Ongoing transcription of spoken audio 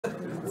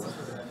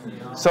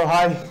So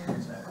hi,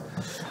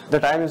 the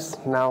time is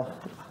now.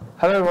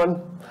 Hello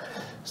everyone.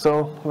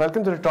 So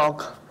welcome to the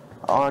talk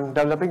on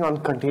developing on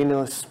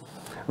containers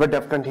with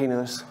dev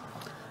containers.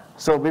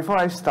 So before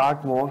I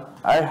start more,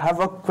 I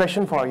have a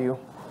question for you.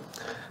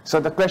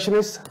 So the question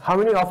is, how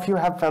many of you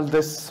have felt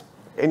this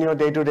in your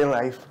day-to-day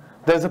life?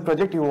 There's a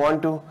project you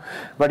want to,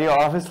 but your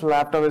office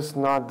laptop is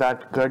not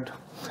that good.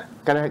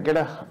 Can I get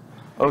a,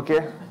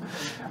 okay?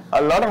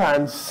 A lot of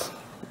hands.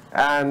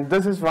 And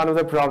this is one of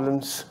the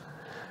problems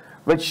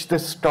which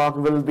this talk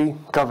will be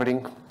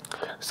covering.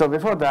 So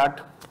before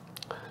that,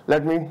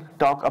 let me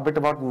talk a bit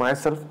about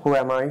myself. Who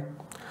am I?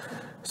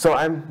 So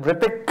I'm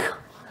Hrittik,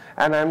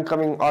 and I'm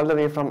coming all the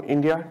way from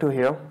India to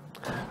here.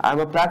 I'm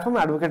a platform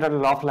advocate at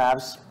Loft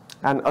Labs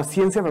and a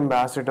CNCF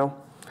ambassador.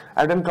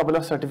 I've done a couple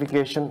of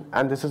certification,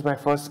 and this is my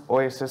first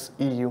OSS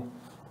EU.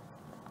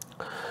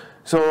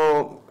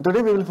 So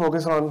today we will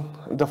focus on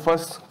the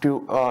first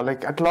two.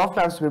 Like at Loft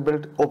Labs, we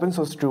built open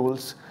source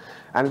tools,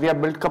 and we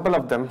have built a couple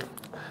of them.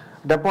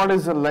 Devpod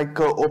is like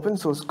open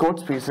source code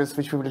spaces,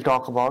 which we will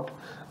talk about,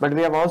 but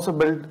we have also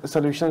built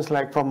solutions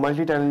like for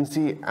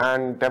multi-tenancy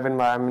and dev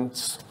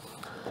environments.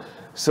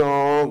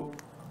 So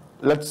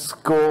let's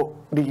go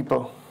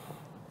deeper.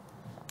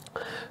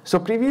 So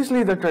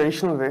previously the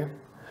traditional way,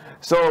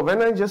 so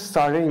when I just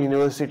started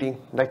university,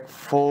 like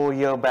 4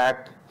 years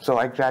back, so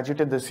I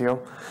graduated this year,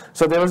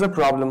 so there was a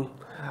problem.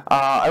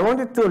 I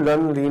wanted to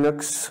learn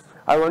Linux,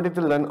 I wanted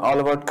to learn all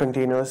about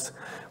containers,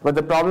 but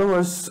the problem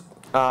was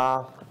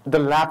the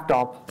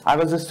laptop. I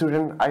was a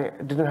student, I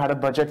didn't have a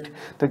budget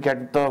to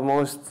get the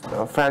most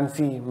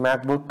fancy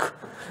MacBook.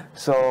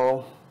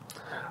 So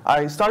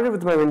I started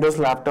with my Windows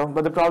laptop,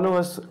 but the problem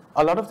was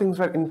a lot of things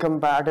were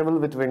incompatible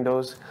with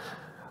Windows.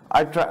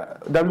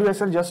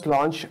 WSL just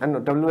launched, and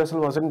WSL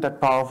wasn't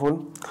that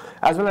powerful.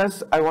 As well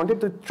as I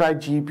wanted to try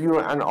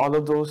GPU and all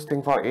of those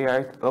things for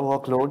AI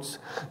workloads,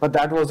 but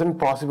that wasn't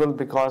possible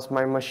because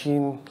my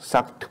machine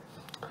sucked.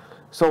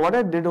 So what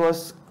I did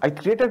was I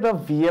created a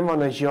VM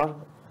on Azure,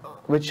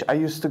 which I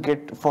used to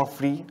get for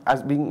free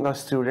as being a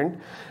student,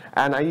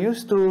 and I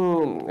used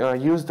to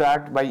use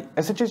that by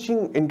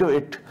SSHing into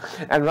it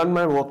and run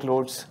my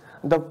workloads.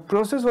 The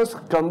process was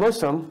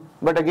cumbersome,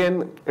 but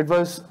again it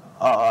was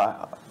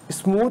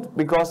smooth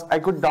because I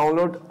could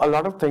download a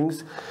lot of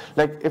things.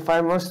 Like if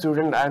I'm a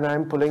student and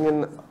I'm pulling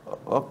in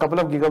a couple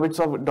of gigabits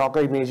of Docker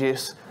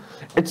images,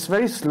 it's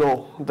very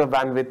slow, the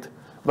bandwidth,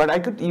 but I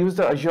could use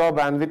the Azure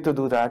bandwidth to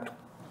do that.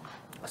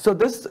 So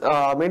this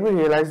made me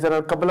realize there are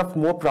a couple of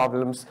more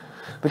problems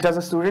which as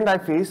a student I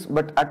face,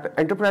 but at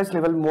enterprise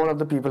level more of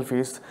the people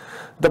face.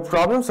 The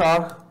problems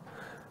are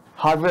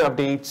hardware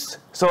updates.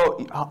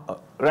 So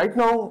right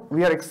now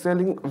we are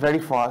excelling very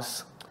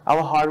fast.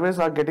 Our hardwares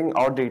are getting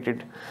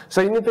outdated.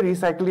 So you need to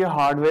recycle your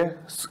hardware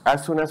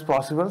as soon as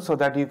possible so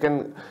that you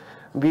can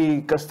be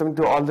accustomed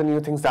to all the new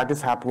things that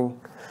is happening.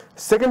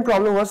 Second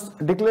problem was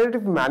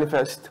declarative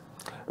manifest.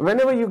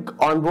 Whenever you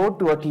onboard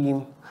to a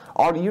team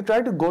or you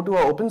try to go to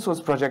an open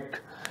source project,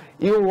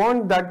 you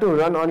want that to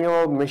run on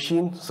your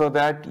machine so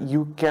that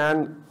you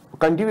can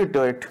contribute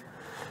to it.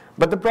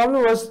 But the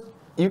problem was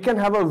you can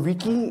have a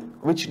wiki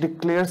which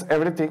declares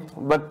everything,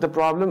 but the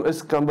problem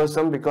is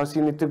cumbersome because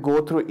you need to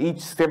go through each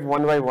step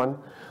one by one.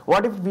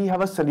 What if we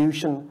have a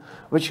solution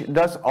which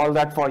does all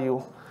that for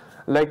you,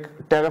 like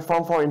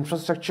Terraform for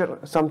infrastructure,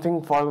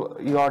 something for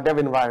your dev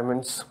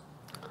environments?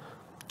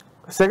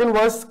 Second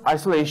was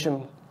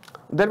isolation.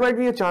 There might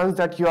be a chance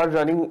that you are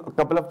running a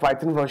couple of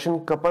Python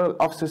version, couple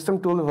of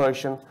system tool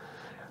version,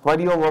 while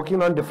you are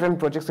working on different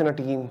projects in a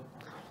team.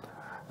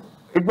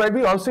 It might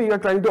be also you are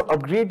trying to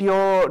upgrade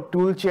your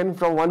tool chain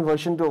from one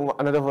version to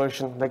another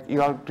version, like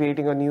you are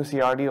creating a new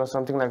CRD or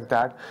something like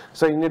that.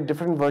 So you need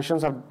different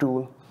versions of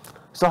tool.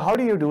 So how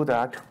do you do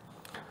that?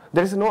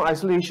 There is no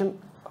isolation.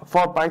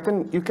 For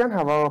Python, you can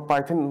have a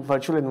Python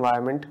virtual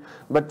environment,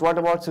 but what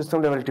about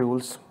system level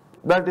tools?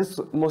 That is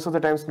most of the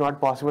times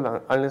not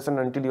possible unless and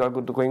until you are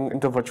going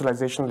into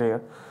virtualization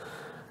layer.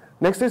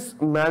 Next is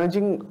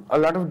managing a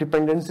lot of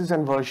dependencies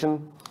and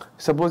version.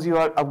 Suppose you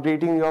are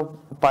updating your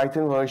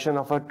Python version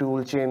of a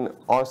tool chain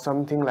or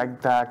something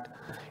like that.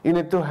 You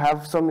need to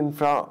have some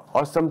infra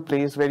or some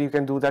place where you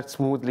can do that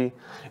smoothly,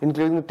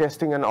 including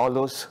testing and all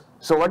those.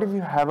 So what if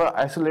you have an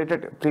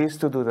isolated place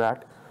to do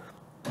that?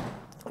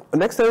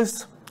 Next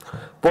is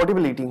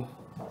portability.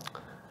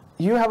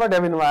 You have a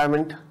dev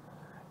environment.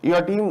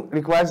 Your team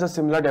requires a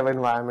similar dev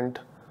environment.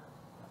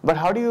 But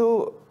how do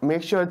you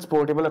make sure it's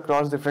portable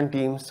across different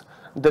teams?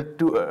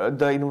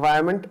 The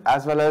environment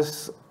as well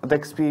as the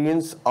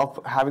experience of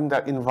having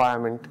that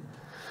environment.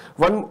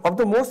 One of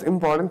the most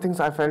important things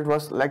I felt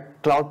was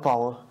like cloud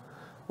power.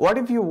 What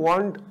if you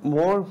want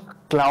more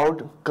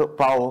cloud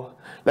power,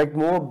 like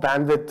more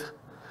bandwidth,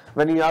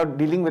 when you are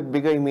dealing with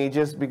bigger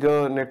images,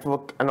 bigger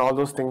network and all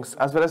those things,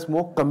 as well as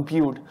more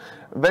compute,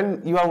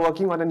 when you are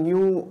working on a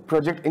new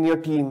project in your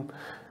team,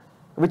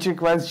 which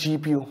requires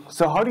GPU.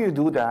 So how do you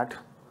do that?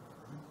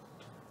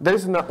 There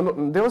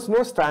was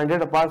no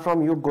standard apart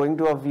from you going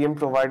to a VM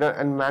provider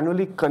and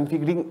manually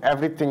configuring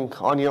everything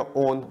on your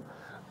own.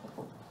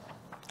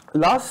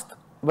 Last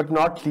but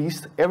not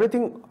least,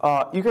 everything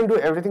you can do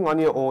everything on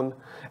your own,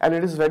 and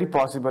it is very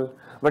possible.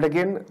 But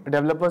again,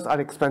 developers are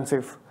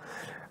expensive,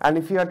 and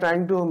if you are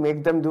trying to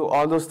make them do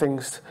all those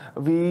things,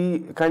 we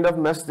kind of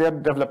mess their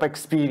developer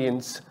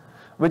experience,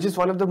 which is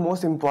one of the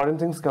most important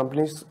things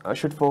companies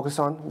should focus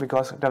on,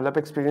 because developer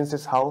experience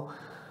is how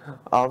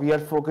we are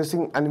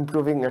focusing and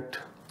improving it.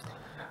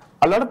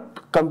 A lot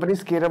of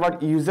companies care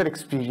about user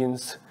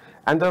experience,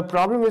 and the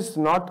problem is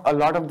not a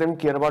lot of them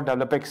care about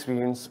developer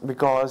experience,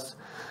 because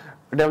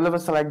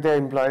developers select their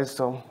employees,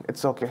 so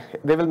it's okay.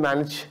 They will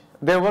manage.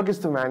 Their work is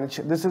to manage.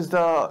 This is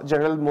the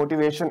general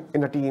motivation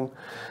in a team.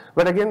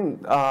 But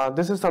again,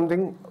 this is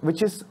something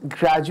which is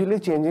gradually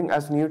changing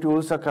as new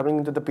tools are coming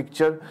into the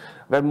picture,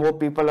 where more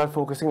people are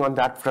focusing on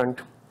that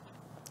front.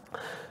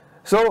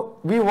 So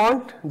we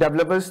want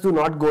developers to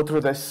not go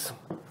through this.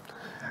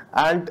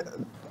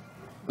 And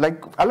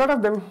like a lot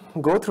of them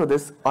go through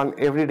this on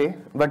every day,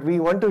 but we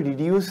want to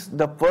reduce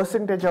the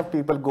percentage of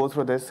people go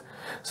through this.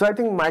 So I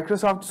think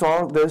Microsoft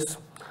saw this,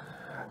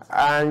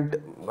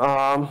 and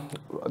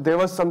there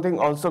was something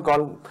also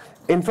called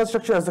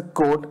infrastructure as a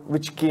code,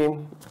 which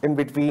came in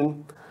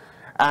between,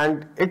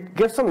 and it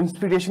gives some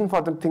inspiration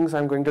for the things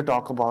I'm going to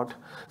talk about.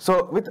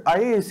 So with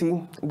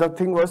IAC, the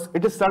thing was,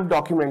 it is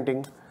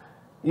self-documenting.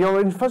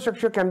 Your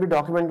infrastructure can be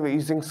documented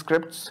using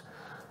scripts,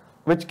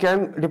 which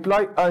can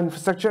deploy an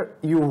infrastructure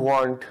you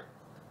want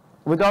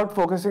without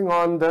focusing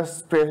on the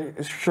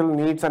special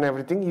needs and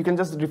everything. You can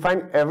just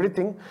define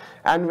everything,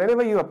 and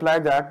whenever you apply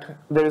that,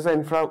 there is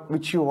an infra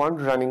which you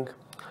want running.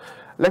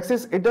 Like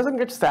this, it doesn't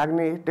get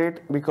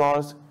stagnated,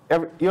 because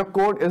your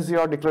code is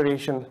your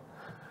declaration,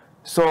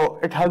 so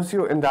it helps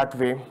you in that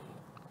way.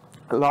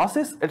 Last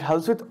is, it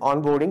helps with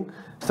onboarding.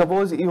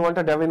 Suppose you want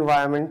a dev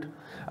environment,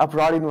 a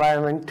prod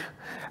environment,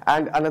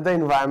 and another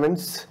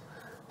environments.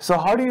 So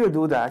how do you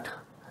do that?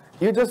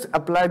 You just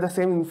apply the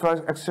same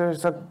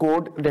infrastructure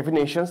code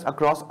definitions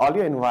across all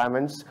your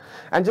environments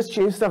and just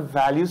change the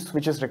values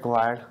which is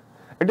required.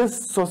 It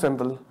is so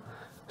simple.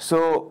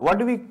 So what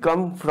do we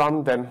come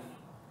from then?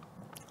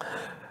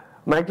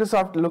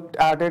 Microsoft looked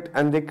at it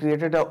and they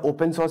created an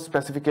open source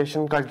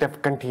specification called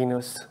dev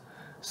containers.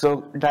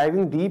 So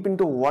diving deep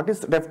into what is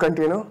dev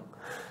container.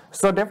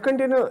 So dev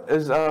container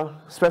is a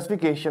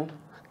specification,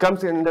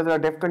 comes under the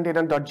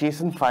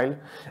devcontainer.json file,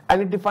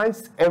 and it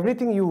defines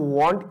everything you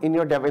want in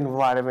your dev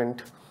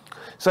environment.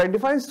 So it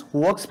defines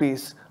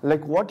workspace,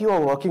 like what you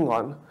are working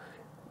on,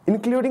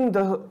 including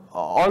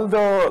all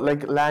the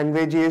like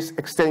languages,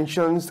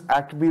 extensions,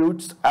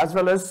 attributes, as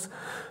well as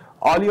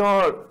all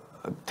your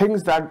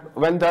things that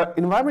when the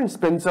environment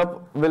spins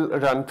up will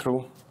run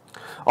through.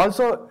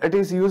 Also, it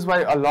is used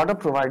by a lot of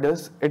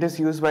providers. It is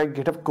used by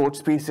GitHub code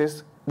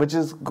spaces, which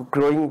is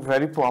growing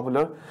very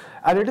popular,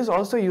 and it is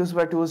also used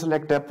by tools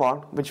like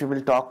devpod, which we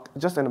will talk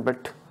just in a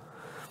bit.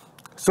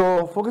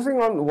 So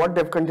focusing on what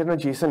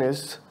devcontainer.json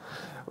is,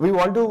 we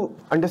want to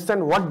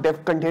understand what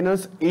dev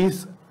containers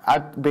is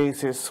at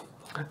basis.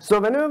 So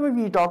whenever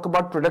we talk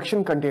about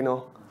production container,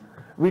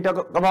 we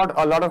talk about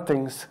a lot of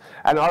things,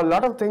 and a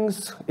lot of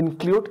things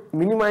include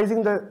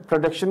minimizing the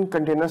production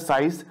container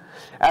size,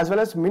 as well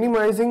as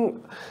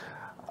minimizing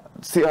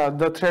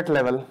the threat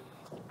level.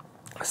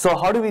 So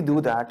how do we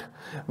do that?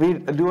 We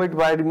do it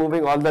by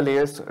removing all the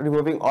layers,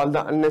 removing all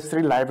the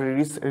unnecessary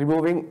libraries,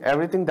 removing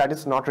everything that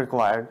is not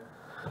required.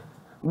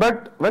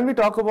 But when we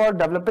talk about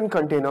development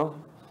container,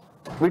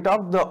 we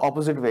talk the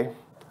opposite way.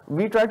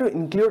 We try to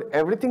include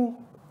everything,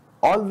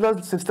 all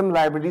the system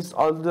libraries,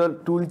 all the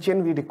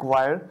toolchain we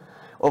require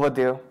over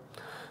there.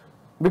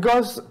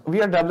 Because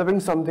we are developing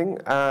something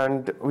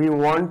and we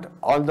want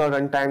all the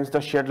runtimes,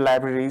 the shared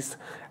libraries,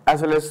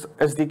 as well as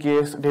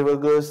SDKs,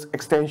 debuggers,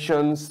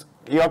 extensions,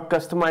 your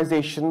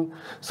customization,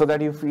 so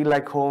that you feel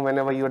like home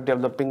whenever you're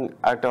developing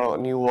at a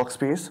new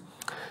workspace,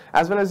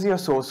 as well as your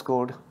source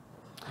code.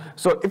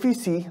 So if you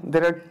see,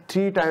 there are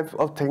three types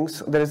of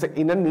things. There is an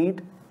inner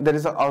need, there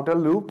is an outer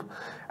loop,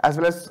 as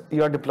well as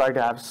your deployed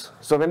apps.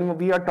 So when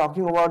we are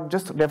talking about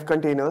just dev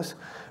containers,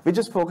 we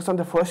just focus on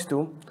the first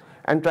two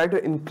and try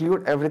to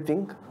include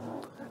everything.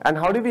 And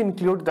how do we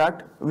include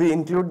that? We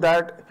include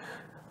that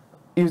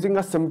using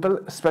a simple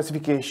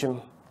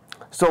specification.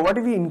 So what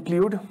do we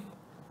include?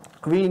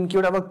 We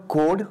include our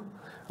code,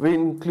 we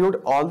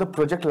include all the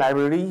project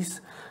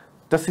libraries,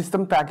 the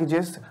system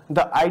packages,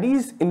 the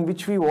IDs in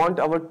which we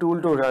want our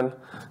tool to run.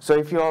 So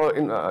if you're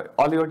in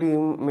all your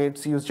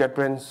teammates use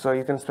JetBrains, so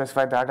you can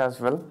specify that as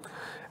well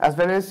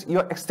as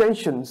your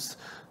extensions.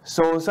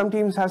 So some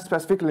teams have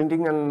specific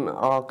linting and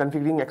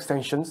configuring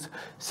extensions,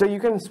 so you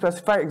can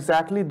specify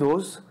exactly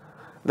those.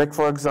 Like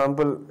for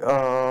example,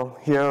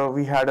 here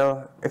we had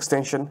a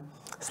extension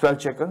spell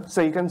checker,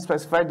 so you can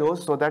specify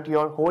those so that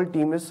your whole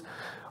team is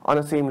on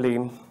the same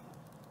lane.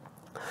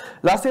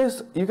 Last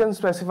is, you can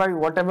specify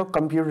whatever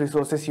compute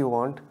resources you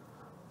want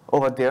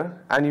over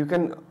there, and you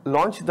can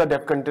launch the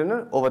dev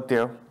container over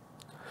there.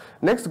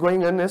 Next,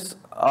 going in is,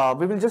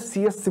 we will just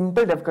see a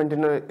simple dev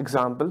container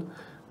example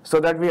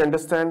so that we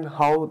understand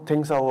how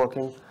things are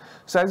working.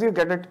 So as you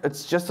get it,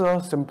 it's just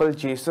a simple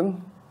JSON,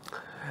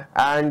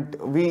 and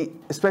we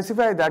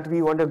specify that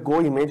we want a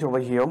Go image over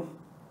here.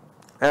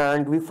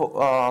 and we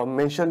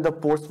mention the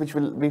ports which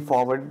will be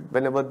forwarded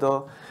whenever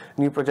the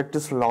new project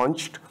is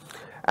launched.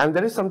 And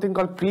there is something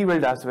called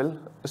pre-build as well.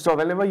 So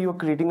whenever you are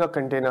creating a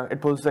container,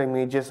 it pulls the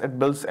images, it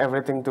builds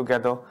everything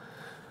together.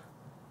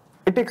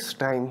 It takes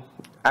time,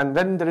 and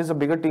then there is a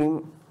bigger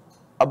team.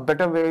 A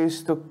better way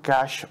is to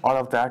cache all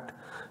of that,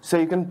 so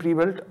you can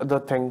pre-build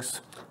the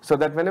things, so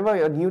that whenever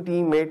a new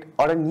teammate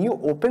or a new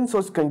open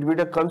source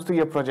contributor comes to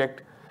your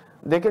project,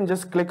 they can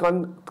just click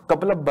on a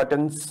couple of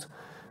buttons,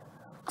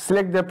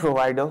 select their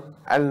provider,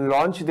 and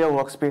launch their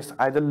workspace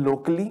either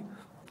locally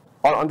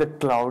or on the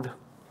cloud.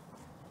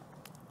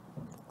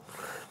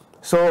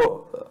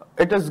 So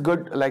it is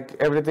good, like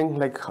everything,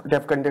 like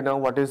dev container,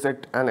 what is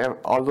it, and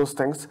all those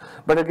things.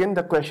 But again,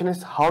 the question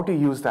is how to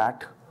use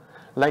that.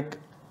 Like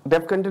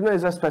dev container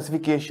is a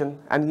specification,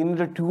 and you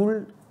need a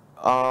tool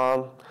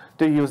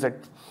to use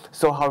it.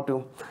 So how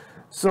to?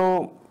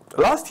 So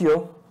last year,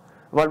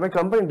 what my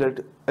company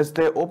did is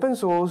they open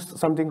sourced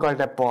something called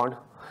devpod.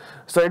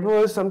 So it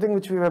was something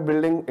which we were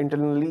building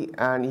internally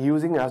and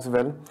using as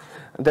well.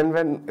 Then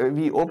when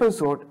we open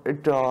sourced,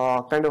 it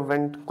kind of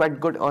went quite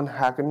good on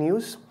Hacker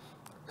News.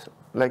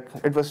 Like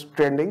it was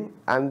trending,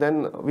 and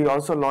then we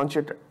also launched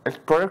it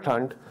at Product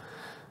Hunt.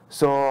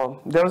 So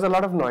there was a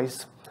lot of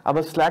noise.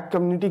 Our Slack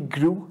community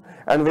grew,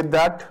 and with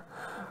that,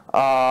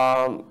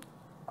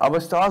 our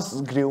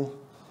stars grew.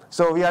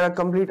 So we are a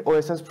complete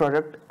OSS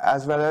product,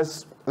 as well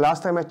as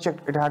last time I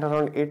checked, it had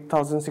around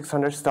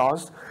 8,600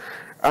 stars.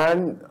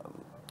 And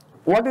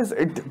what is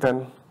it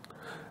then?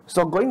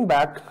 So going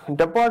back,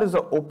 devpod is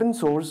an open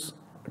source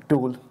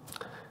tool.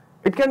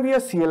 It can be a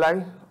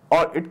CLI,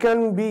 or it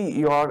can be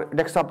your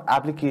desktop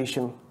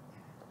application.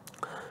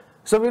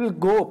 So we'll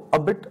go a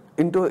bit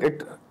into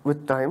it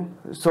with time.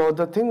 So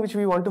the thing which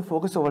we want to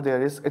focus over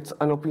there is it's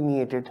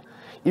unopinionated.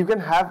 You can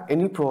have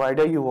any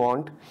provider you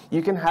want,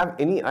 you can have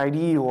any IDE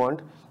you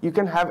want, you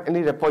can have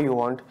any repo you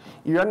want.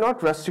 You are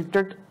not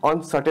restricted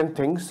on certain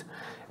things,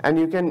 and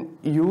you can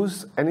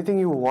use anything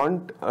you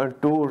want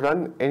to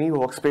run any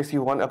workspace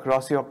you want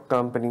across your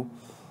company.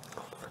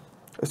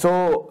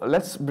 So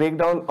let's break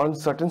down on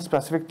certain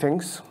specific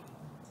things.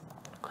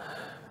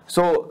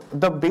 So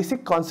the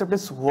basic concept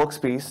is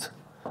workspace.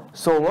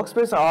 So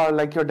workspace are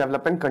like your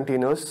development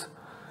containers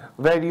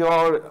where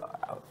your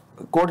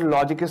code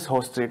logic is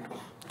hosted.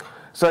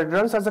 So it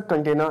runs as a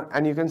container,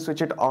 and you can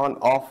switch it on,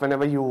 off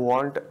whenever you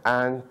want,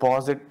 and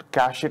pause it,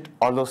 cache it,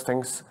 all those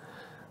things.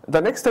 The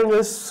next thing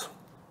is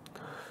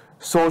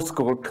source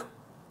code.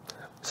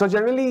 So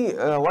generally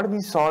what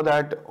we saw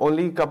that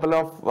only a couple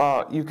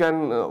of, you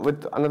can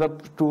with another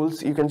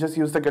tools, you can just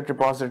use the Git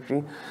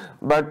repository.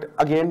 But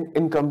again,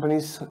 in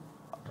companies,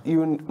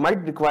 you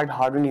might require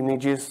hardened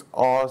images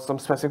or some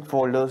specific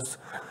folders.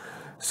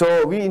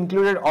 So we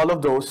included all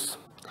of those.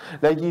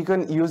 Like you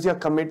can use your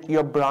commit,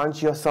 your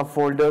branch, your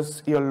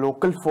subfolders, your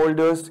local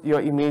folders,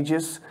 your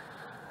images,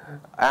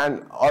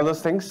 and all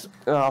those things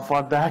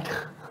for that.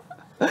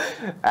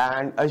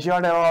 And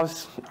Azure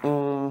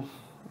DevOps,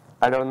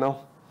 I don't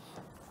know.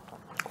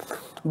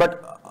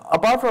 But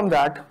apart from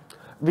that,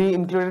 we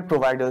included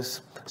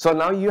providers. So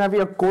now you have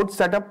your code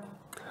setup,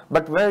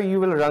 but where you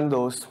will run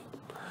those.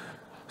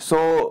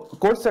 So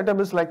code setup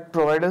is like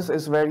providers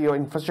is where your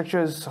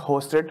infrastructure is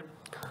hosted,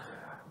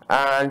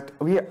 and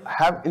we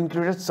have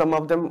included some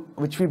of them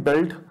which we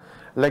build.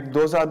 Like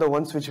those are the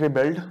ones which we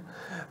build,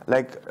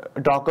 like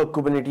Docker,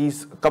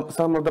 Kubernetes,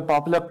 some of the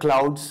popular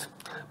clouds.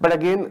 But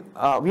again,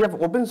 we have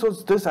open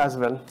sourced this as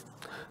well.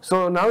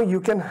 So now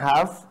you can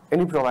have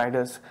any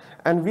providers,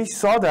 and we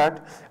saw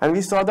that,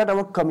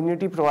 our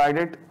community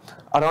provided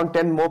around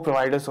 10 more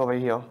providers over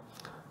here.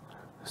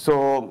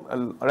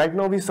 So right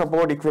now we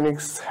support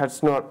Equinix,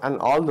 Hetzner, and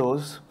all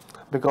those,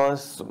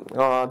 because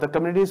the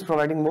community is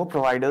providing more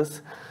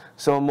providers.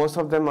 So most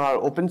of them are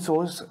open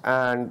source,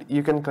 and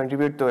you can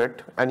contribute to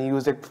it and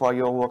use it for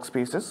your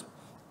workspaces.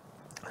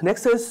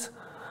 Next is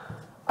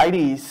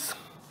IDEs.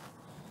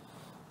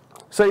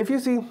 So if you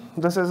see,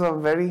 this is a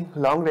very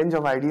long range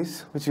of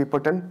IDEs which we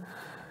put in,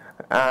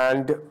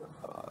 and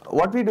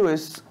what we do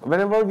is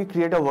whenever we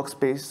create a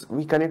workspace,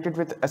 we connect it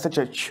with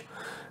SSH.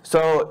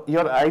 So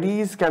your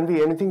IDEs can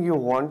be anything you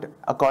want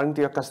according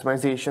to your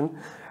customization,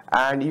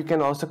 and you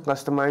can also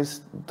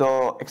customize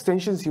the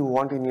extensions you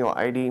want in your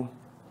IDE.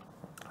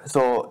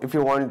 So if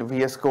you want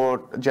VS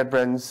Code,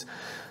 JetBrains,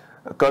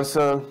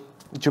 Cursor,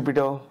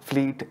 Jupyter,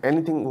 Fleet,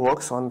 anything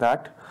works on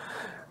that.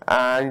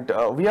 And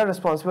we are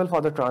responsible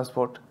for the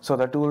transport. So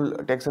the tool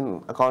takes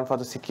in account for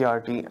the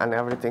security and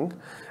everything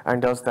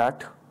and does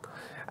that.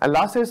 And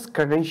last is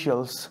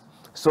credentials.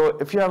 So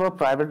if you have a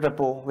private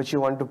repo which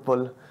you want to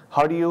pull,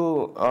 how do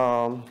you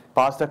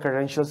pass the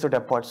credentials to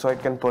devpod so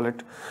it can pull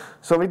it?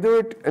 So we do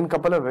it in a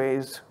couple of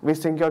ways. We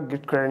sync your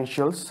Git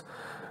credentials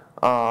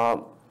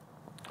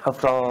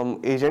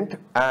from agent,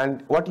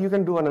 and what you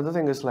can do, another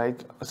thing is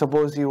like,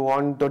 suppose you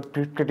want the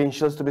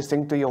credentials to be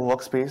synced to your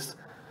workspace.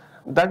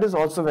 That is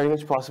also very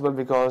much possible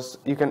because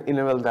you can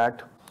enable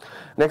that.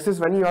 Next is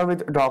when you are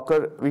with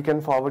Docker, we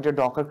can forward your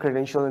Docker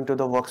credential into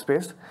the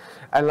workspace.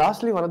 And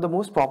lastly, one of the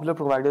most popular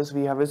providers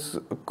we have is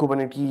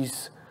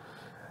Kubernetes.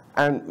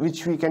 and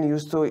which we can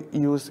use to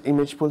use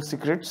image pool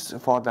secrets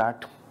for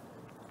that.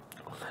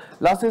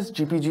 Last is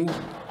GPG.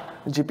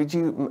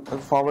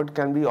 GPG forward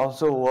can be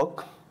also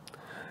work,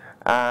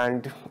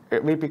 and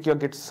we pick your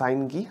get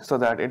sign key so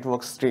that it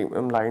works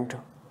streamlined.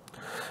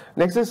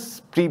 Next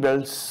is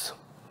pre-builds.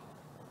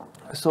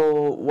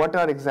 So what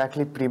are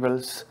exactly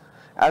pre-builds?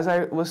 As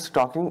I was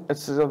talking,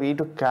 it's a way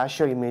to cache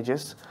your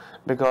images,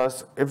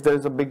 because if there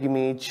is a big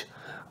image,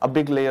 a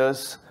big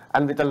layers,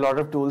 and with a lot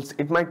of tools,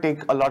 it might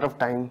take a lot of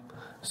time.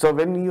 So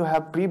when you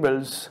have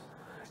pre-builds,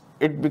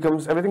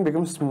 everything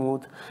becomes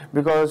smooth,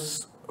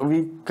 because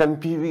we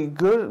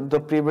configure the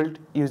pre-build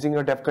using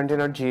your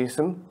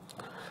devcontainer.json,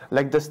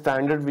 like the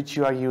standard which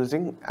you are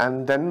using,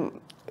 and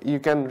then you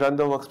can run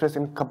the workspace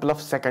in a couple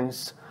of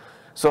seconds.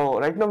 So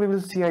right now we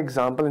will see an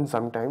example in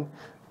some time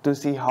to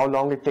see how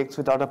long it takes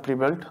without a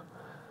pre-build,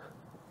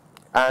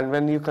 and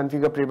when you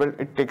configure pre-build,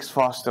 it takes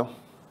faster.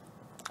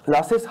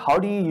 Last is, how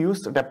do you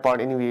use devpod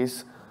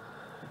anyways?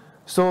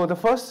 So the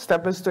first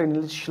step is to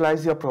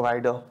initialize your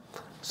provider.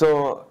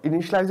 So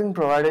initializing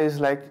provider is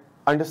like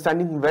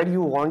understanding where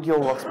you want your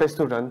workspace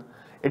to run.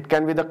 It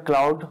can be the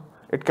cloud,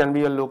 it can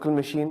be a local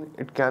machine,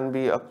 it can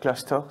be a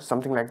cluster,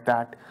 something like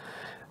that.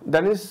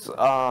 Then is,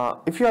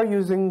 if you are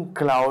using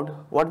cloud,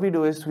 what we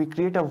do is we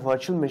create a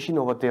virtual machine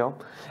over there,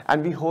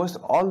 and we host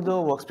all the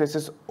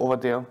workspaces over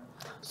there.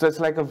 So it's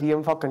like a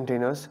VM for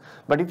containers.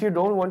 But if you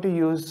don't want to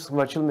use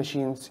virtual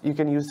machines, you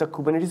can use the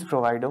Kubernetes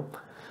provider,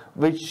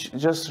 which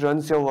just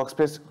runs your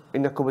workspace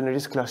in a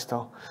Kubernetes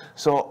cluster.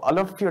 So all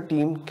of your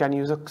team can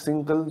use a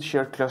single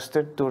shared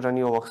cluster to run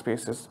your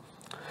workspaces.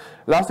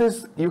 Last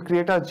is, you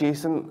create a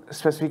JSON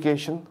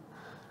specification.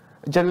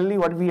 Generally,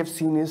 what we have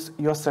seen is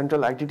your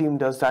central IT team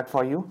does that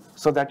for you,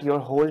 so that your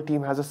whole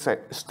team has a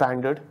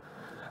standard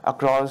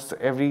across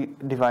every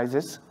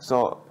devices.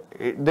 So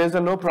there's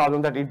no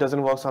problem that it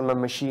doesn't work on my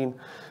machine.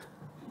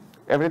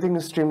 Everything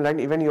is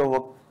streamlined, even your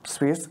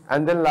workspace.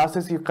 And then last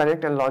is, you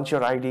connect and launch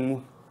your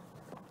IDE.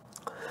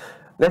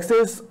 Next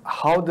is,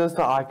 how does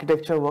the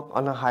architecture work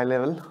on a high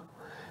level?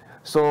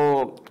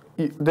 So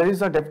there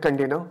is a dev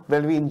container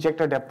where we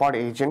inject a devpod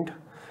agent,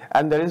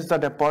 and there is the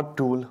devpod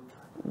tool.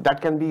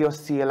 That can be your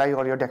CLI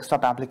or your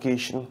desktop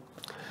application.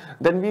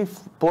 Then we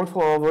port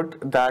forward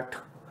that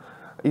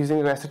using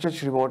your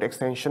SSH remote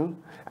extension,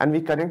 and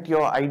we connect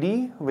your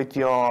ID with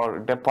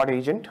your devpod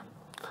agent.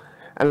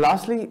 And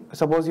lastly,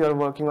 suppose you are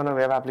working on a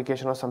web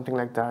application or something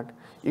like that,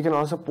 you can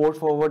also port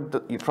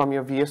forward from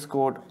your VS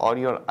Code or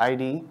your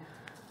ID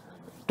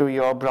to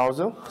your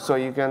browser, so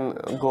you can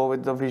go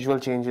with the visual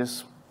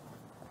changes.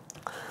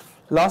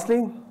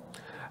 Lastly,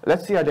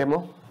 let's see a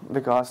demo,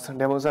 because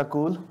demos are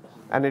cool,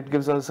 and it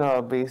gives us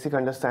a basic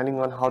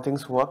understanding on how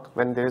things work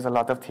when there is a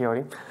lot of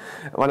theory.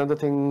 One of the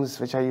things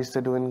which I used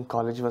to do in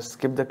college was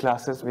skip the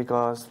classes,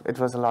 because it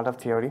was a lot of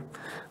theory.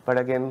 But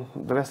again,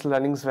 the best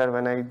learnings were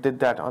when I did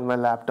that on my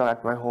laptop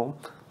at my home.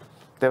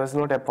 There was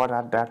no devpod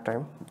at that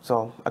time,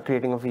 so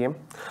creating a VM.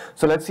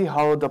 So let's see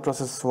how the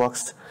process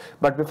works.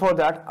 But before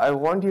that, I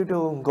want you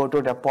to go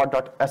to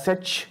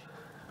devpod.sh,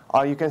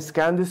 or you can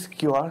scan this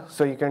QR,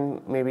 so you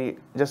can maybe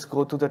just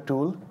go to the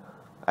tool.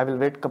 I will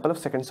wait a couple of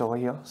seconds over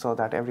here so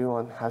that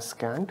everyone has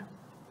scanned.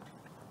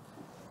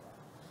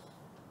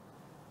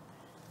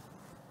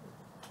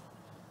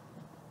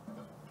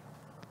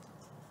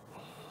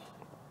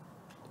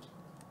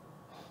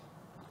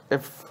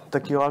 If the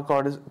QR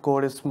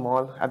code is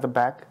small at the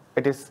back,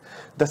 it is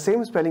the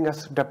same spelling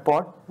as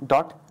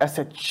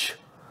devpod.sh.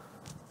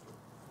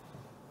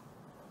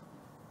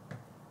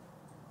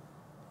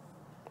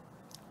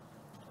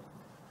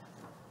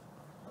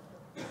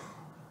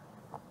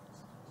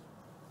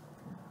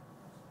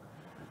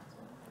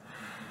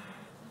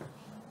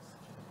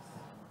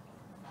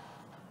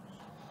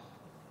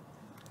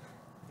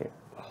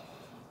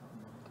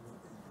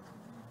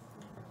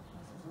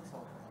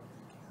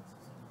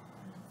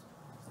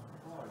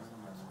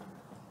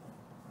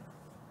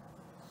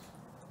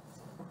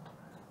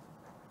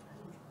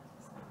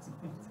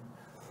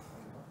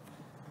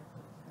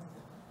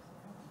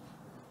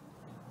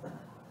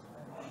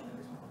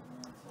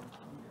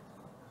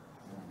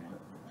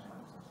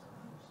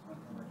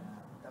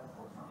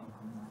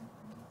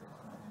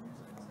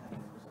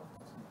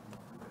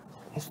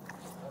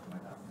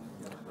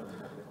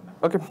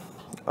 Okay,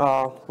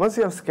 once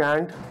you have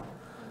scanned,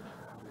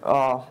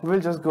 we'll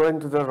just go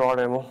into the raw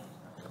demo.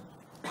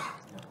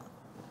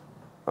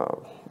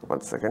 1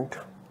 second.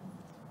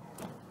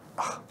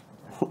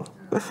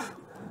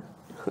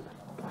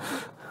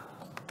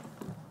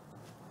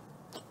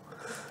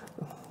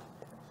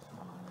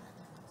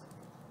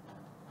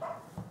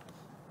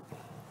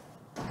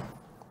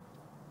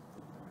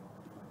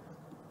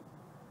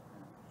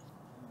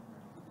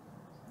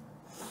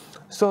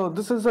 So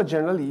this is a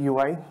general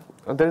UI.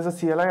 There is a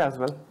CLI as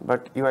well,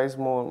 but UI is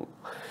more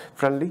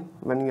friendly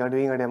when you are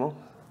doing a demo.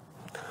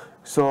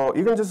 So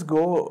you can just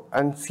go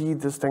and see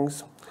these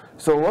things.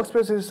 So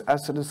workspace is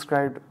as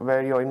described,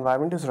 where your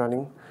environment is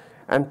running,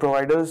 and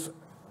providers,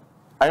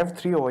 I have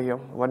 3 over here.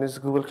 One is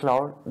Google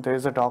Cloud, there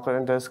is a Docker,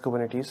 and there is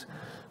Kubernetes.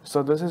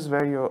 So this is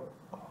where your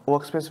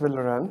workspace will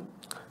run.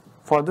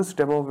 For this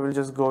demo, we will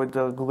just go with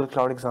the Google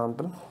Cloud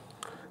example.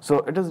 So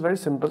it is very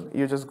simple.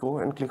 You just go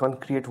and click on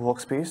create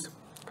workspace,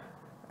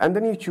 and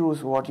then you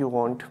choose what you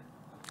want.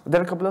 There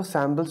are a couple of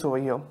samples over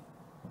here.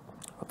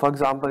 For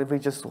example, if we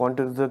just want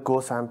to do the Go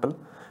sample,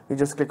 you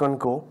just click on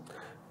Go,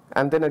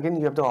 and then again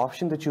you have the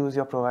option to choose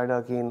your provider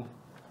again.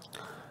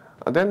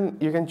 Then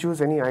you can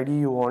choose any ID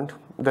you want.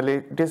 The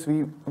latest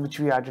which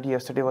we added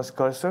yesterday was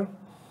Cursor,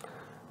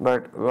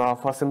 but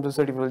for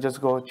simplicity, we'll just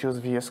go choose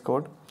VS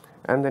Code,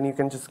 and then you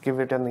can just give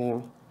it a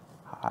name,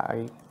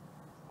 Hi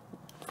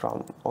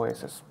from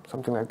OSS,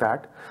 something like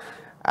that.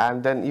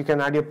 And then you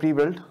can add your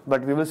pre-build,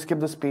 but we will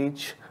skip this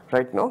page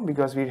right now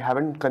because we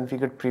haven't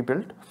configured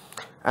pre-build.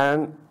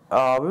 And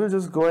we will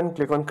just go and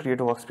click on create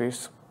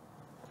workspace.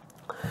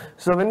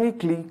 So when we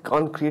click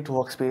on create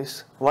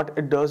workspace, what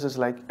it does is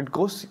like it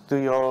goes to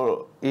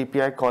your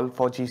API call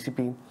for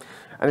GCP,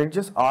 and it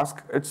just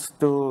asks it's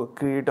to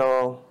create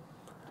a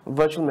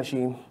virtual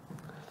machine,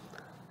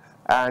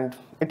 and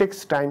it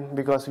takes time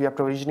because we are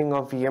provisioning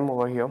a VM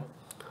over here.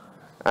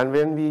 And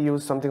when we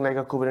use something like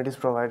a Kubernetes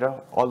provider,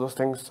 all those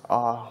things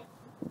are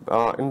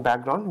in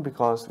background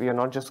because we are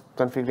not just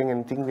configuring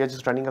anything, we are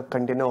just running a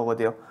container over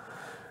there.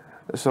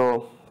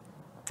 So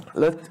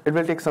it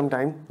will take some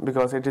time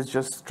because it is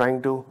just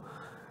trying to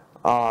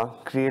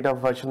create a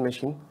virtual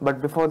machine.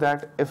 But before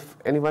that, if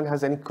anyone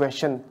has any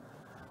question,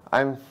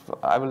 I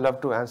would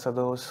love to answer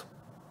those.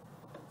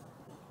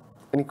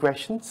 Any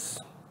questions?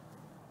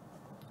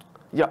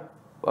 Yeah,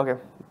 okay.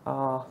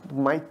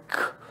 Mic.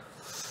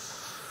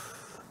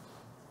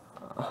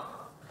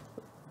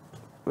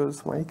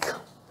 Where's mic?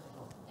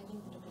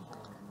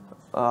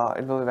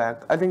 It will be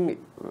back. I think.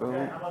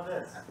 Okay, how about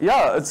this?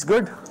 Yeah, it's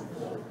good.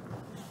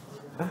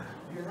 Do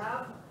you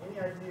have any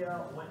idea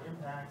what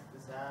impact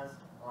this has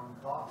on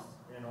costs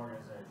in an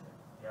organization?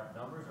 Do you have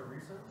numbers or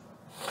research?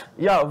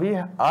 Yeah, we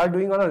are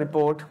doing on a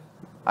report.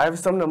 I have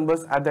some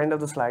numbers at the end of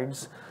the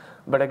slides,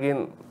 but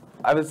again,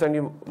 I will send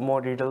you more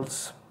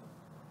details.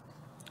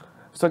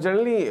 So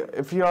generally,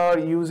 if you are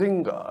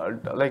using,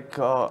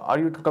 are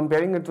you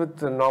comparing it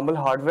with normal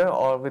hardware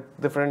or with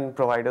different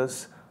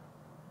providers?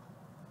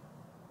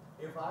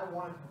 If I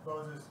wanted to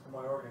propose this to my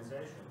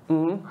organization, I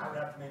would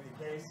have to make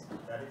the case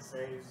that it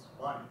saves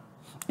money.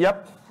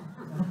 Yep,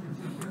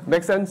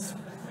 makes sense.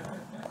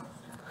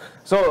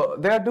 So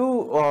there are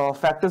two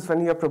factors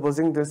when you are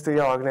proposing this to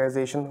your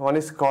organization. One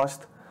is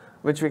cost,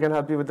 which we can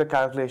help you with the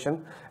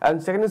calculation,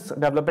 and second is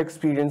developer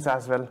experience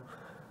as well.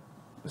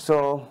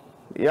 So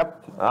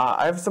yep,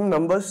 I have some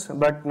numbers,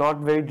 but not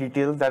very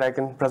detailed that I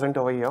can present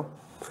over here.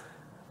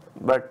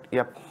 But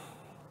yep,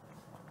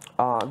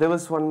 there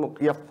was one more.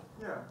 Yep.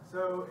 Yeah.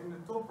 So in the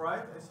top right,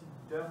 I see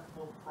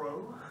devpod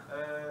Pro.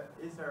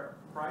 Is there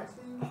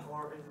pricing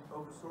or is it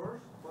open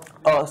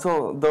source?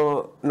 So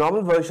the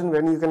normal version,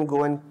 when you can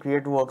go and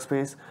create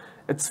workspace,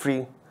 it's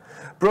free.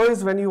 Pro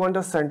is when you want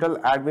a central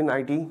admin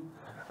IT,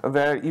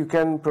 where you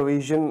can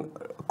provision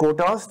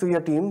quotas to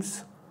your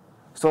teams.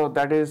 So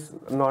that is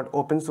not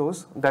open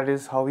source. That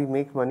is how we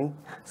make money,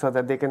 so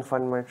that they can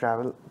fund my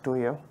travel to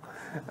here.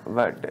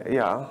 But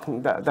yeah,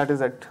 that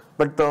is it.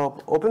 But the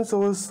open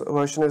source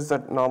version is the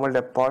normal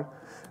devpod,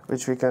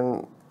 which we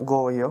can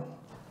go over here.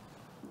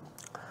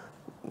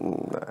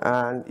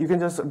 And you can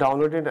just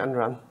download it and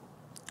run.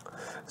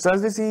 So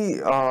as we see,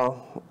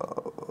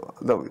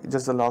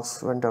 just the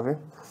logs went away.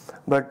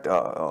 But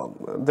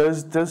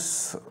there's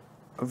this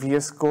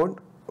VS Code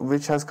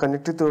which has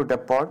connected to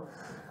devpod,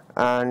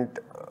 and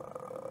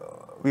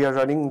we are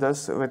running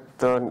this with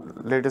the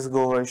latest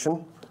Go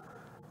version.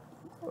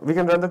 We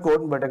can run the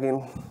code, but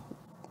again,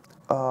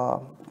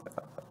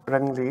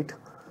 running late.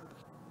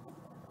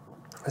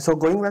 So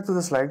going back to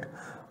the slide,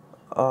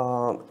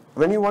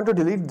 when you want to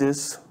delete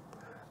this,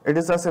 it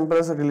is as simple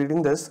as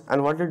deleting this,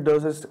 and what it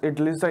does is it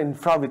deletes the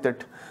infra with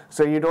it.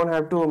 So you don't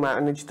have to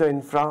manage the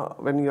infra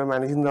when you are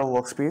managing the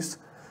workspace.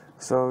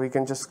 So we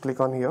can just click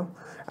on here,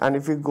 and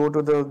if you go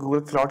to the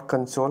Google Cloud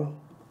console,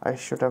 I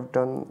should have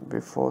done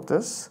before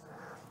this.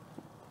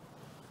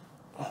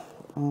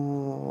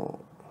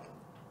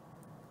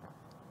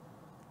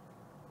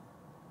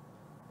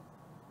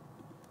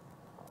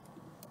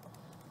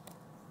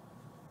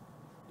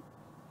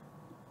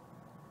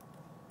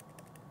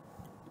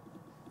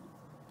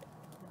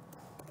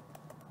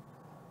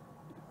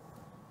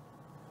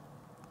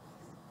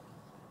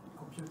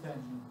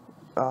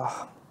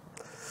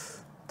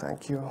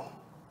 Thank you.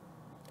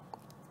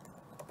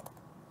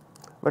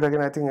 But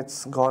again, I think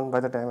it's gone by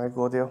the time I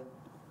go there,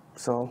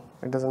 so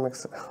it doesn't make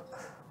sense.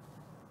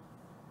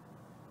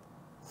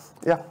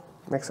 Yeah,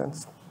 makes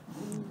sense.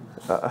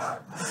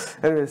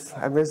 Anyways,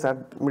 I missed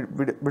that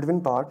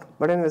between part.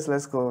 But anyways,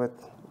 let's go with.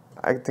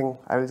 I think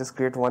I will just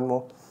create one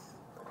more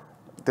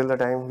till the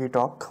time we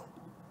talk.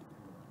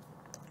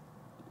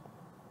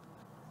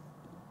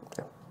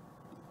 Yeah.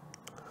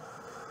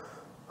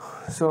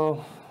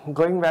 So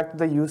going back to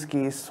the use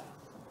case,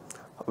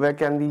 where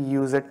can we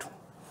use it?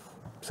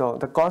 So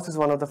the cost is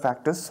one of the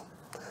factors.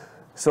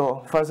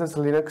 So first is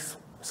Linux.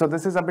 So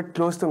this is a bit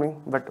close to me,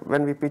 but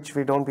when we pitch,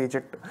 we don't pitch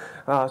it.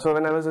 So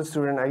when I was a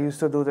student, I used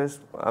to do this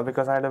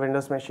because I had a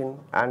Windows machine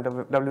and the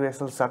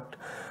WSL sucked.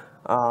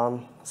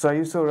 So I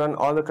used to run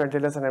all the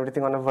containers and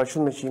everything on a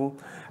virtual machine,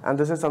 and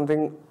this is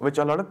something which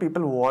a lot of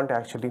people want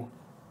actually.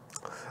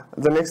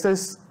 The next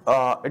is,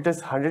 it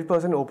is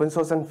 100% open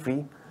source and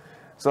free.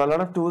 So a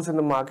lot of tools in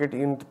the market,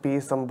 you need to pay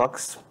some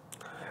bucks.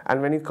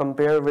 And when you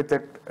compare with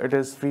it, it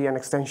is free and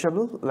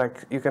extensible.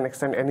 Like you can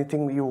extend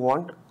anything you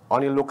want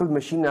on your local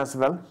machine as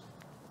well.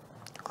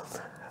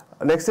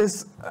 Next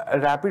is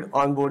rapid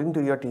onboarding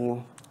to your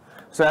team.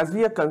 So as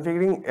we are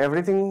configuring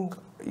everything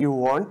you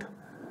want,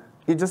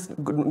 you just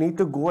need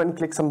to go and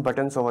click some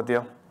buttons over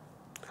there.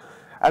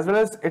 As well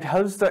as it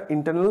helps the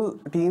internal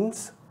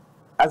teams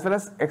as well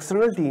as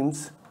external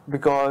teams,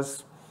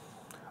 because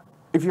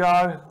if you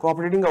are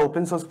cooperating an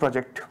open source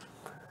project,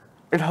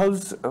 it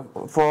helps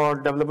for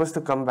developers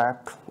to come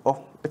back.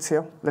 Oh, it's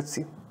here. Let's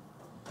see.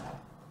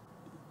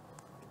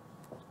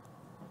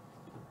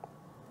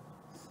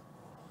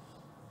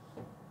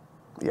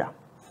 Yeah.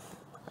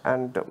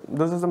 And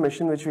this is the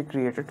machine which we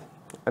created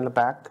in the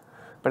back.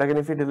 But again,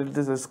 if you delete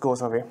this, this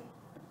goes away.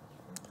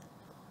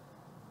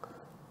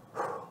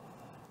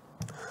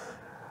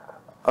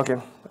 Okay.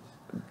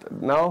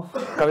 Now,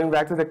 coming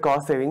back to the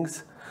cost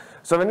savings.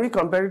 So when we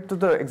compare it to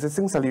the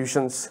existing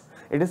solutions,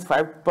 it is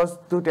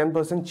 5% to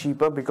 10%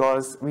 cheaper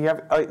because we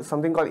have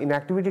something called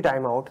inactivity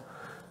timeout.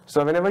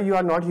 So whenever you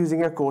are not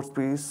using a code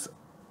space,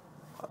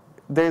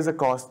 there is a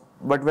cost.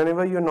 But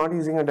whenever you're not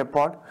using a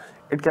devpod,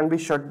 it can be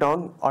shut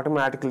down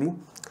automatically.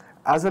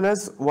 As well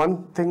as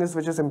one thing is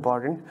which is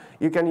important,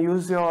 you can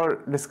use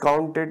your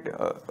discounted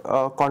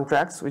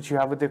contracts which you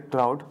have with the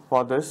cloud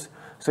for this.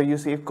 So you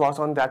save costs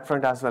on that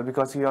front as well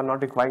because you are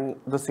not requiring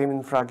the same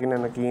infra again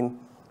and again.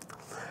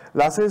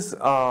 Last is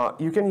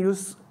you can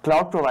use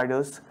cloud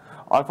providers,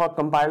 or for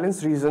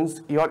compliance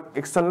reasons, your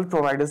external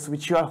providers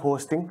which you are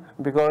hosting,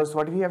 because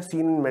what we have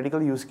seen in medical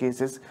use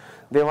cases,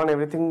 they want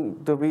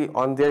everything to be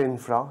on their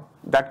infra.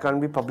 That can't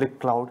be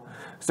public cloud.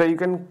 So you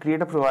can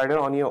create a provider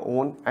on your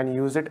own and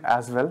use it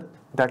as well.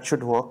 That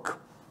should work.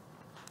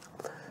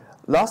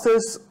 Last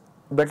is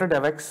better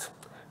DevX.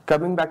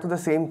 Coming back to the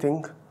same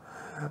thing.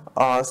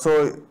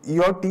 So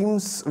your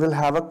teams will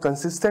have a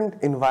consistent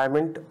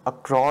environment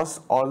across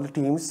all the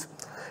teams,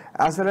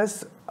 as well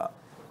as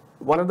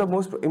one of the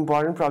most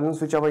important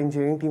problems which our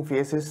engineering team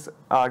faces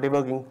are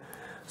debugging.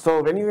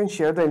 So when you can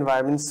share the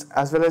environments,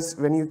 as well as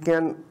when you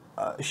can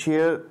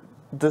share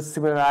the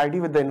similarity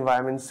with the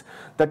environments,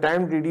 the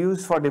time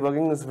reduced for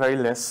debugging is very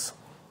less.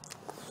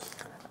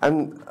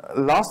 And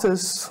last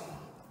is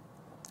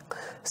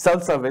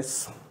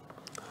self-service.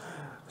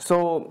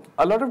 So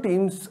a lot of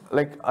teams,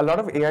 like a lot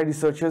of AI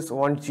researchers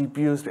want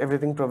GPUs,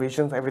 everything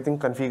provisions, everything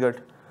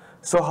configured.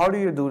 So how do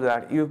you do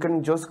that? You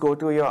can just go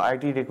to your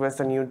IT,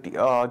 request a new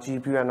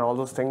GPU and all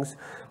those things.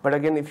 But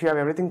again, if you have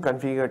everything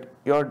configured,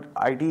 your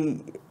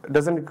IT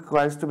doesn't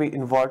require to be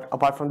involved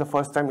apart from the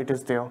first time it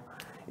is there.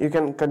 You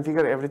can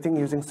configure everything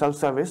using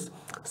self-service.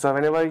 So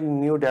whenever a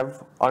new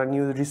dev or a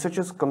new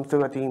researchers comes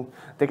to a team,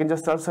 they can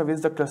just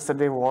self-service the cluster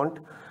they want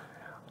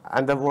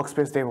and the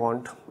workspace they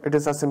want. It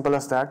is as simple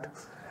as that.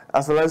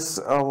 As well as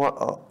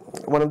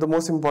one of the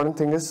most important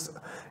thing is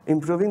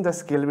improving the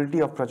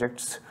scalability of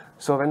projects.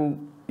 So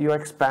when you are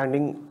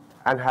expanding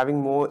and having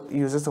more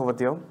users over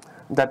there,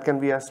 that can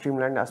be as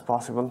streamlined as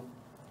possible.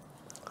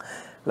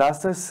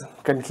 Last is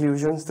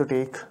conclusions to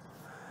take.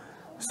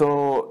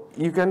 So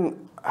you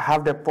can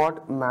have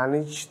devpod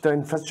manage the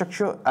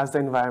infrastructure as the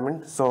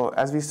environment. So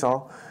as we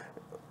saw,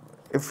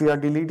 if we are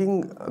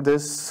deleting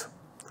this,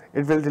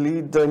 it will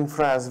delete the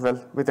infra as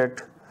well with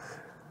it.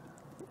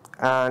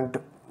 And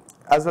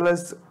as well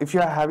as if you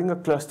are having a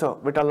cluster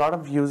with a lot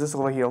of users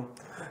over here,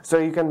 so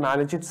you can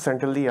manage it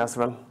centrally as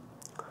well.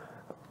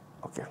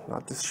 Okay,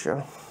 not this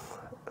share.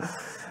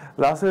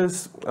 Last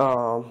is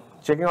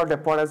checking out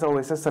devpod as a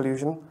OSS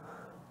solution.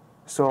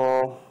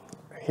 So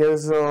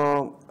here's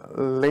a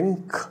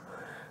link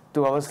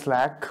to our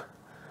Slack.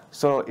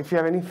 So if you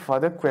have any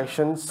further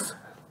questions,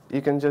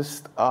 you can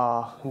just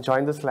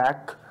join the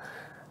Slack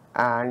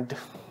and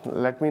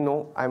let me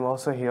know. I'm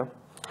also here.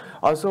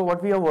 Also,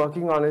 what we are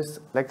working on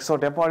is so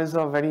devpod is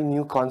a very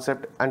new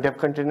concept, and dev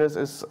containers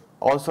is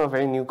also a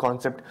very new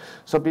concept.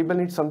 So people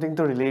need something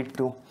to relate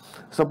to.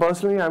 So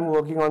personally, I'm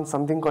working on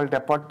something called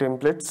devpod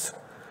templates.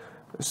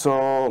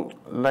 So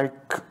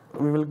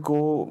we will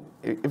go,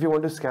 if you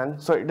want to scan.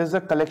 So it is a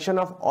collection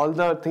of all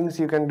the things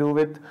you can do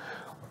with,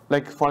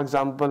 for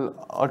example,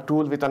 a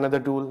tool with another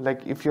tool.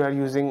 Like if you are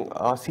using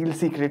seal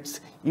secrets,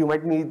 you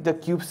might need the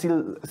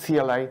kubectl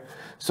CLI.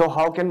 So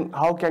how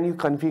can you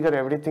configure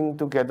everything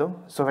together?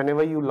 So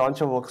whenever you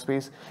launch a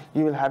workspace,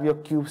 you will have your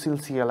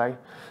kubectl CLI.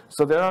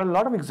 So there are a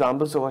lot of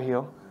examples over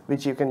here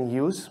which you can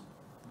use.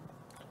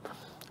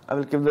 I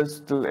will give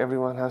this till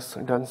everyone has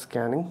done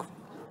scanning.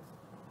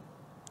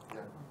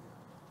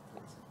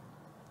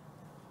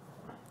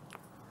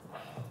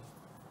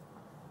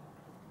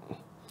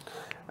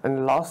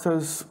 And last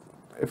is,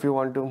 if you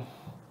want to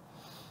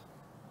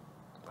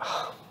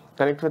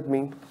connect with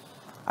me,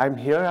 I'm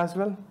here as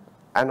well.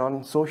 and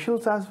on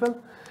socials as well.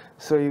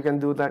 So you can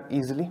do that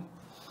easily.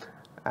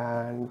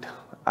 And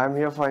I'm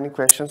here for any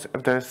questions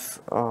if there's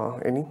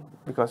any,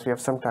 because we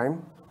have some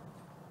time.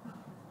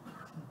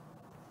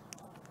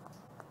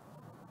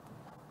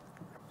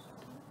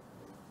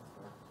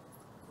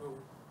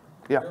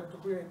 Yeah. You have to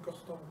create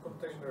custom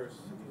containers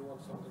if you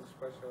want something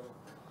special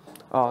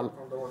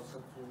from the ones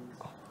that you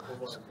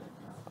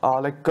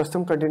provide. Like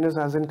custom containers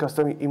as in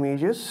custom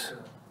images?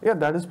 Yeah,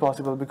 that is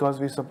possible because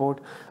we support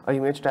an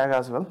image tag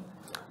as well.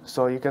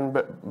 So you can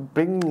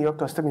bring your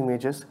custom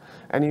images,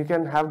 and you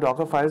can have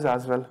Docker files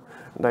as well.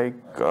 Like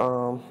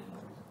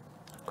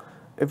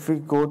if we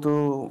go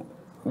to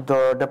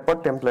the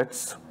devpod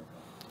templates,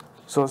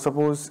 so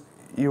suppose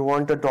you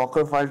want a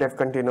Docker file dev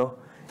container,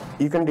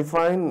 you can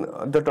define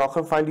the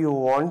Docker file you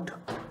want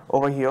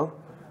over here.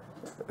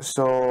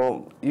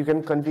 So you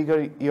can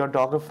configure your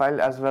Docker file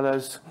as well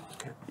as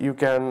you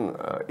can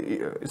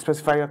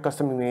specify a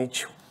custom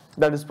image.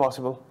 That is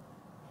possible.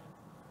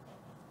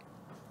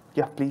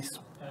 Yeah, please.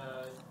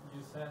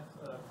 You said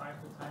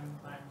 5 to 10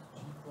 times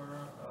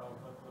cheaper.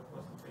 What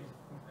was the basic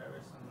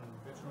comparison?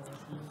 Virtual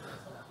machines or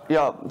something?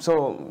 Yeah,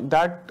 so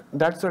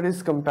that study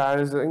is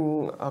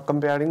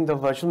comparing the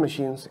virtual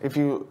machines if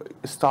you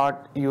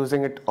start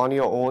using it on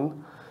your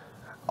own,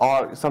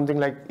 or something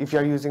like if you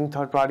are using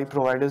third-party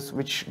providers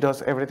which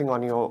does everything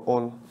on your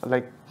own,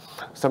 like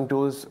some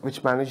tools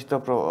which manage the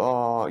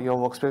your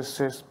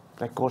workspaces,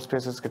 like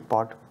CodeSpaces,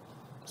 Gitpod.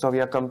 So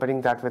we are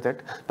comparing that with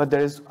it. But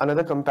there is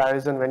another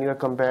comparison when you are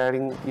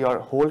comparing your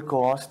whole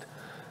cost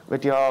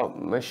with your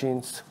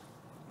machines.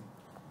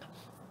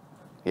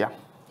 Yeah.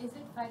 Is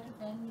it 5 to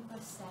 10%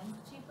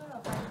 cheaper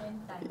or 5 to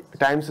 10 times?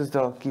 Times is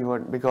the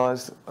keyword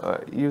because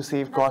you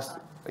save cost.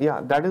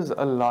 Yeah, that is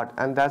a lot,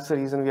 and that's the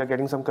reason we are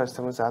getting some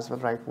customers as well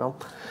right now.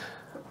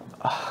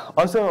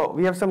 Also,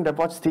 we have some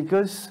devpod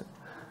stickers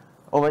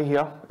over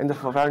here in the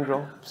front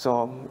row.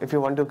 So if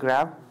you want to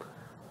grab,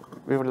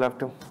 we would love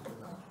to.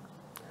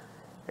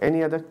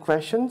 Any other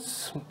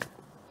questions?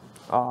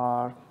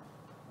 Or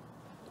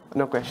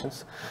no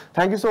questions?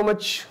 Thank you so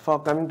much for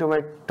coming to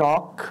my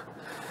talk.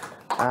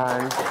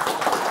 And